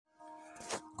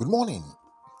Good morning,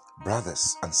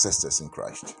 brothers and sisters in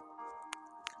Christ.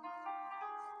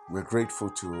 We're grateful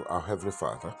to our Heavenly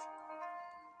Father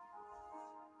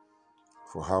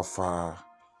for how far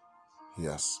He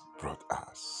has brought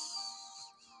us.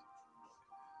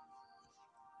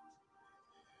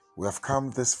 We have come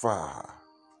this far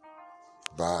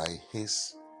by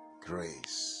His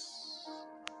grace,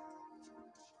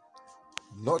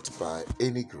 not by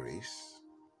any grace,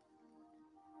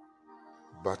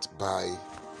 but by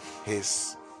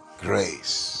His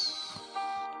grace.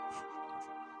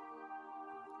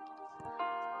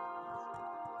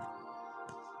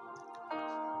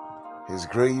 His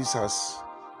grace has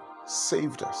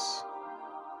saved us.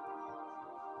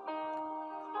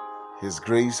 His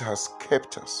grace has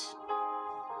kept us.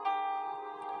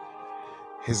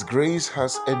 His grace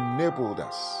has enabled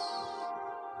us.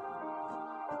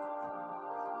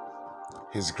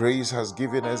 His grace has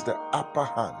given us the upper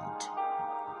hand.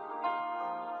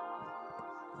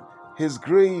 His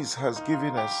grace has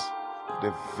given us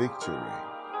the victory.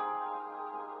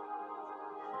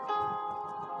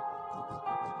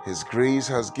 His grace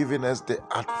has given us the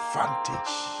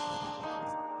advantage.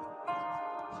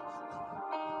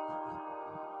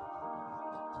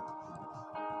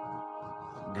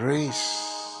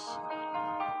 Grace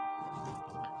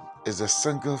is a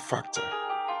single factor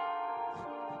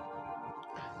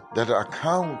that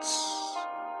accounts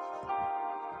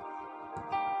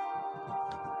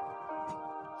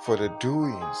for the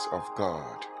doings of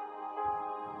God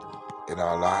in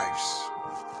our lives.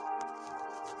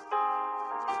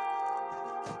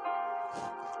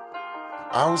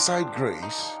 Outside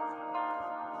grace,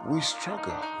 we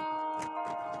struggle.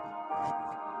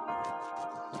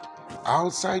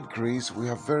 Outside grace, we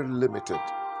have very limited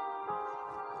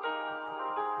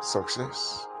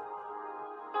success.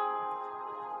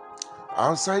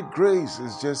 Outside grace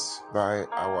is just by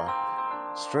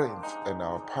our strength and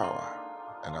our power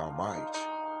and our might.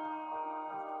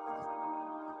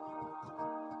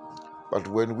 But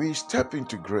when we step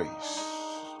into grace,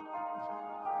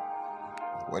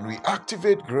 when we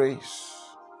activate grace,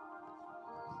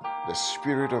 the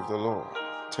Spirit of the Lord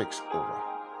takes over.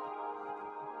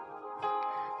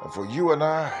 And for you and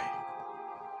I,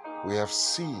 we have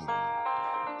seen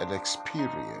and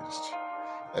experienced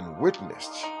and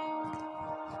witnessed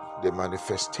the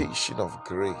manifestation of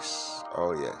grace.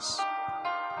 Oh yes.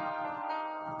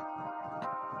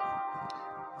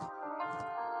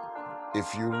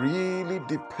 If you really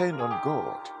depend on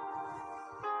God,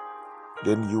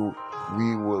 then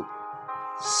we will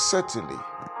certainly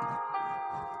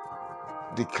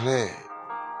declare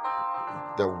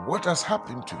that what has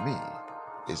happened to me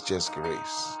is just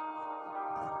grace.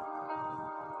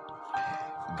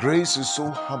 Grace is so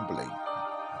humbling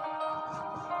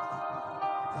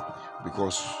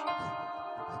because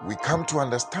we come to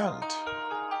understand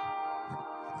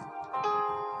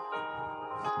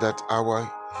that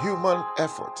our human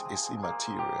effort is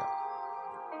immaterial.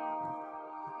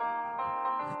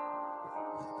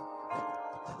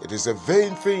 It is a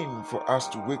vain thing for us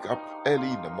to wake up early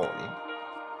in the morning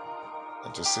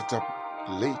and to sit up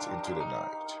late into the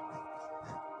night.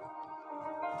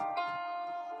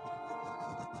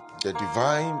 The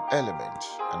divine element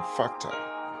and factor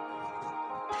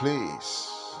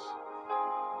plays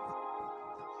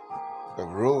a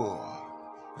role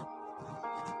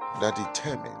that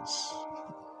determines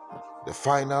the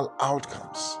final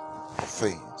outcomes of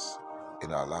things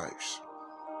in our lives.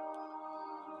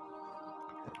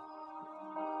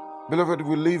 Beloved,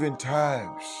 we live in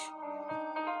times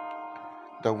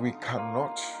that we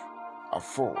cannot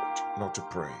afford not to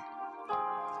pray.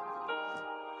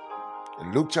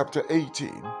 In Luke chapter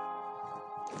 18,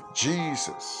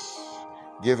 Jesus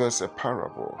gave us a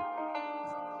parable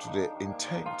to the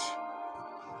intent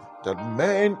that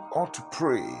men ought to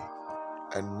pray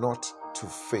and not to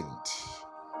faint.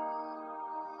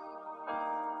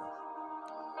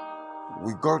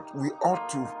 We ought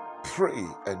to pray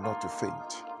and not to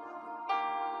faint.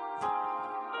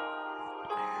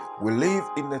 We live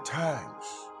in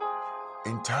times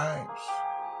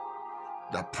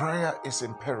that prayer is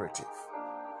imperative.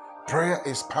 Prayer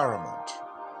is paramount.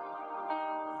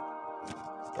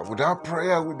 But without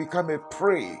prayer, we become a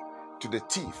prey to the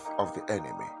teeth of the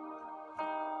enemy.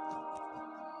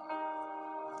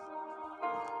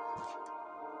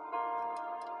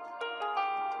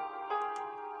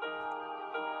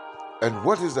 And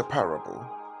what is the parable?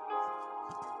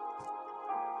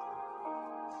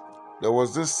 There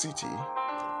was this city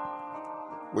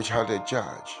which had a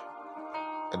judge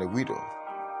and a widow.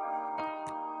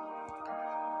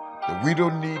 The widow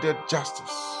needed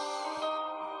justice.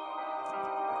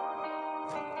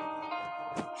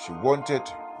 She wanted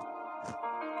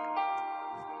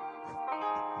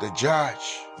the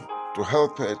judge to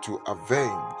help her to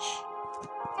avenge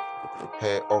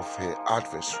her of her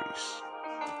adversaries.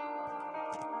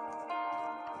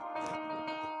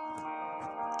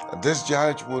 And this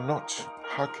judge will not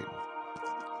hearken.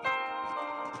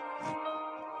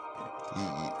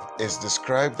 He is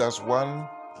described as one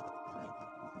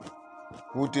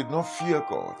who did not fear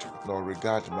God nor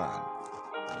regard man.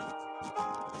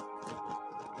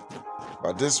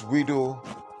 But this widow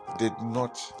did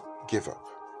not give up.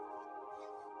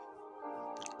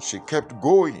 She kept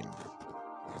going,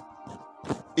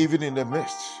 even in the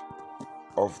midst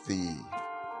of the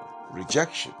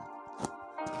rejection,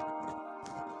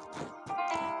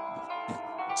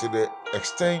 to the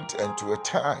extent and to a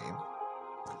time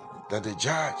that the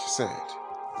judge said,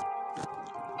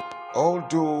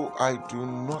 although I do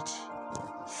not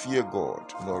fear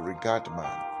God nor regard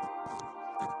man,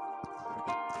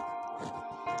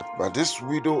 but this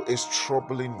widow is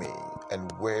troubling me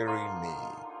and wearying me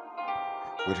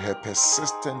with her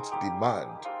persistent demand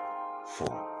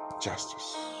for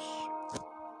justice.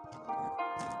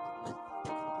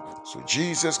 So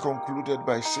Jesus concluded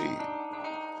by saying,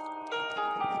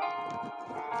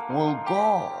 will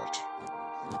God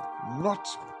not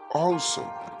also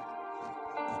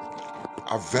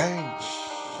avenge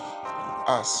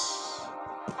us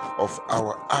of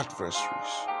our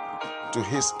adversaries to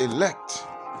his elect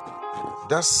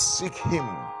that seek him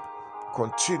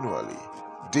continually,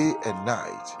 day and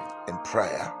night in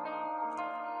prayer?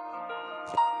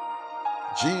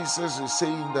 Jesus is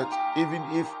saying that even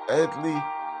if earthly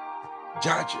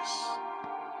judges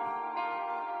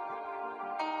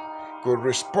could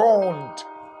respond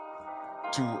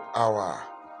to our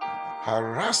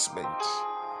harassment,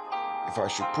 if I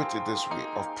should put it this way,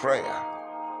 of prayer,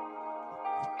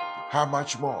 how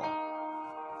much more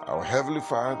our Heavenly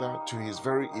Father to his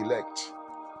very elect?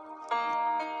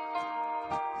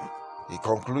 He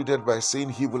concluded by saying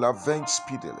he will avenge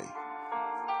speedily.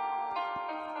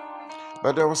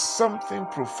 But there was something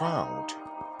profound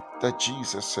that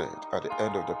Jesus said at the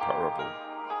end of the parable.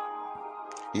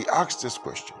 He asked this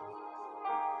question: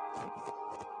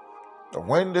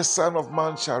 when the Son of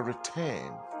Man shall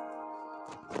return,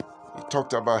 he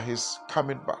talked about his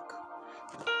coming back,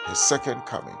 his second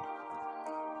coming.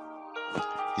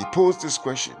 He posed this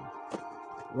question: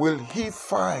 will he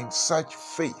find such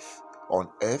faith on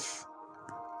earth?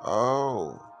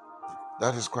 Oh,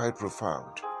 that is quite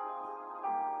profound.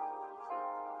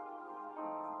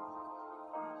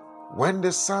 When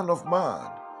the Son of Man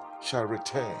shall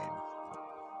return,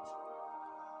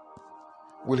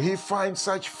 will he find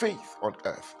such faith on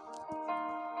earth?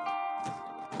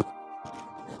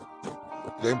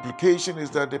 The implication is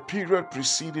that the period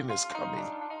preceding his coming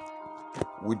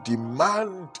will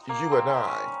demand you and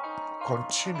I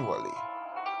continually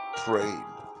praying.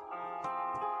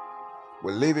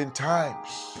 We live in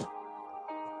times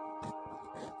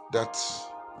that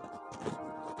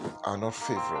are not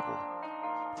favorable.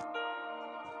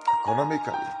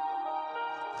 Economically,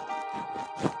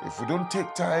 if we don't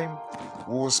take time,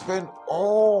 we will spend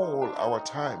all our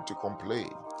time to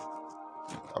complain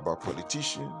about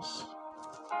politicians,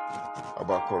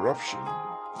 about corruption.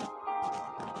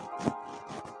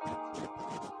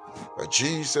 But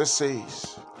Jesus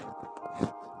says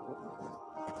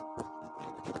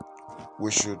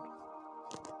we should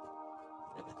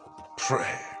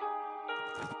pray.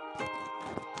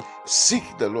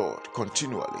 Seek the Lord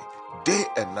continually, day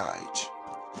and night.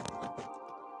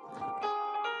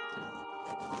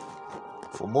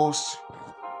 For most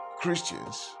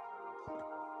Christians,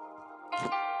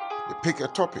 they pick a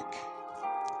topic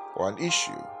or an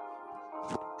issue,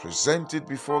 present it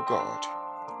before God,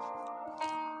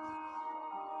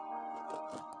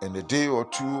 in a day or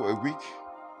two, a week,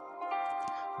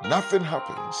 nothing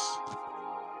happens,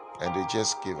 and they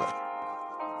just give up.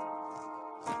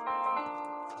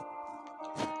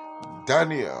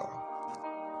 Daniel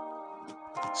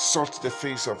sought the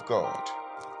face of God,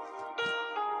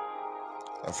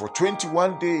 and for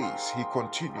 21 days he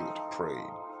continued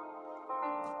praying.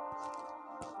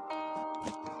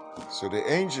 So the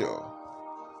angel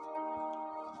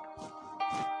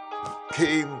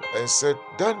came and said,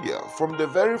 Daniel, from the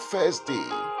very first day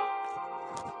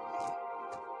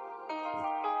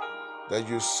that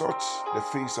you sought the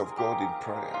face of God in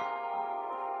prayer,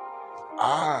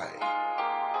 I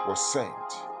was sent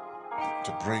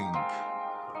to bring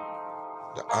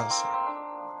the answer.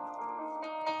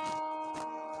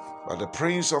 But the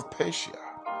prince of Persia,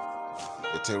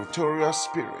 the territorial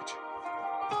spirit,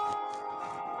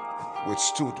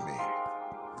 withstood me.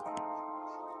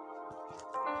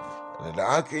 And the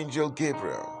archangel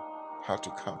Gabriel had to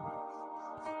come.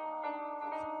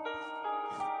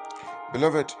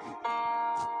 Beloved,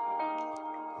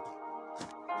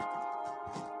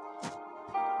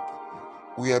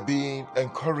 we are being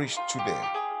encouraged today.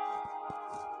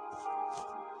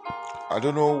 I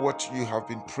don't know what you have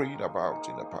been praying about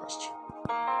in the past,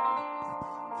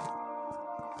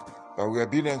 but we are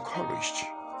being encouraged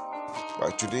by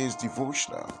today's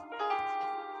devotional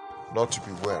not to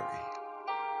be weary,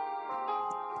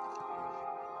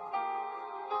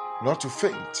 not to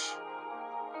faint,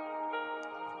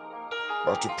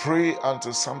 but to pray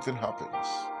until something happens.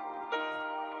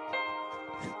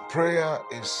 Prayer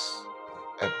is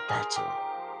a battle,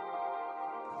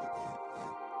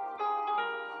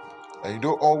 and you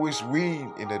don't always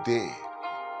win in a day.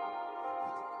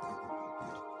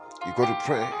 You got to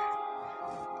pray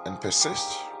and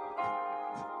persist.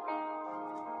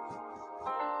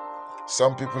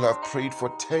 Some people have prayed for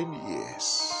 10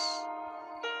 years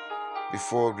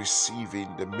before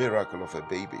receiving the miracle of a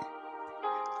baby.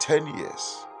 10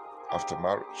 years after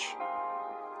marriage.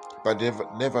 But they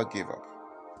never gave up.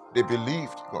 They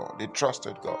believed God. They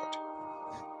trusted God.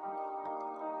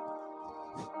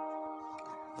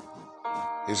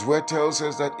 His word tells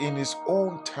us that in His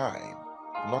own time,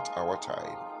 not our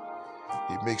time,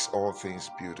 He makes all things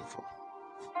beautiful.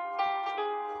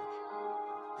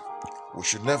 We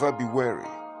should never be weary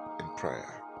in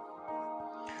prayer.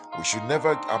 We should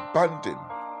never abandon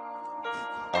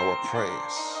our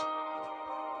prayers.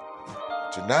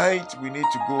 Tonight, we need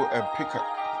to go and pick up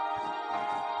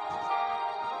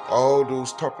all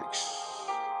those topics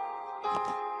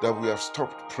that we have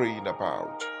stopped praying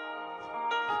about.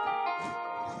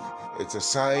 It's a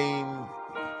sign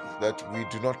that we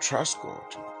do not trust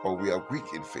God or we are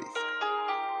weak in faith.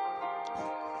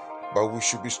 But we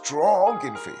should be strong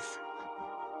in faith.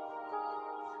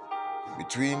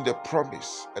 Between the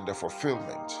promise and the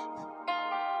fulfillment,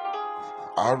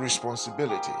 our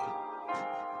responsibility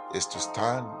is to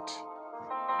stand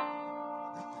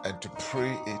and to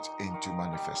pray it into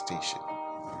manifestation.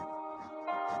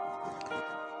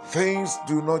 Things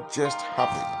do not just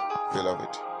happen,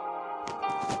 beloved.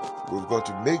 We've got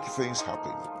to make things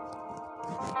happen.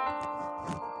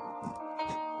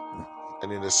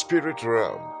 And in the spirit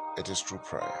realm, it is through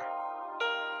prayer.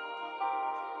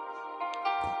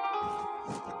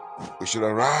 We should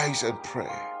arise and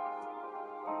pray.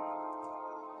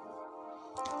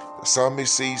 The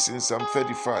psalmist says in Psalm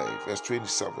 35, verse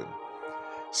 27,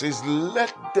 says,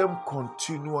 let them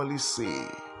continually say,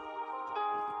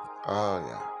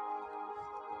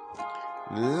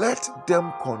 let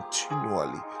them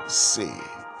continually say.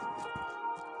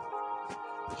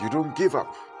 You don't give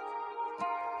up.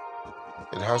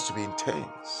 It has to be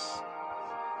intense.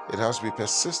 It has to be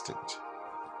persistent.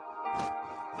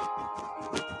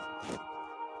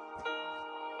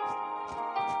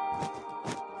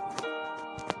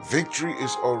 Victory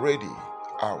is already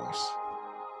ours.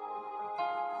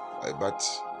 But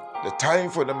the time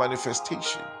for the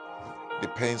manifestation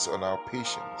depends on our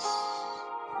patience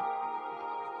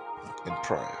in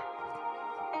prayer.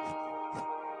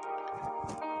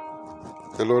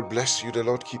 The Lord bless you. The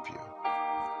Lord keep you.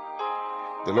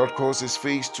 The Lord cause His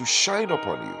face to shine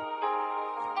upon you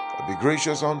and be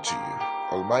gracious unto you.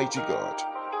 Almighty God,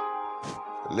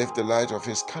 lift the light of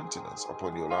His countenance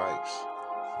upon your lives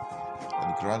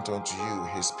and grant unto you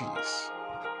His peace.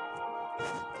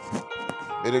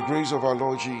 May the grace of our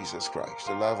Lord Jesus Christ,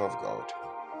 the love of God,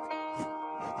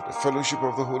 the fellowship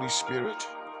of the Holy Spirit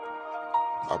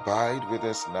abide with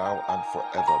us now and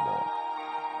forevermore.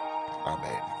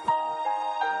 Amen.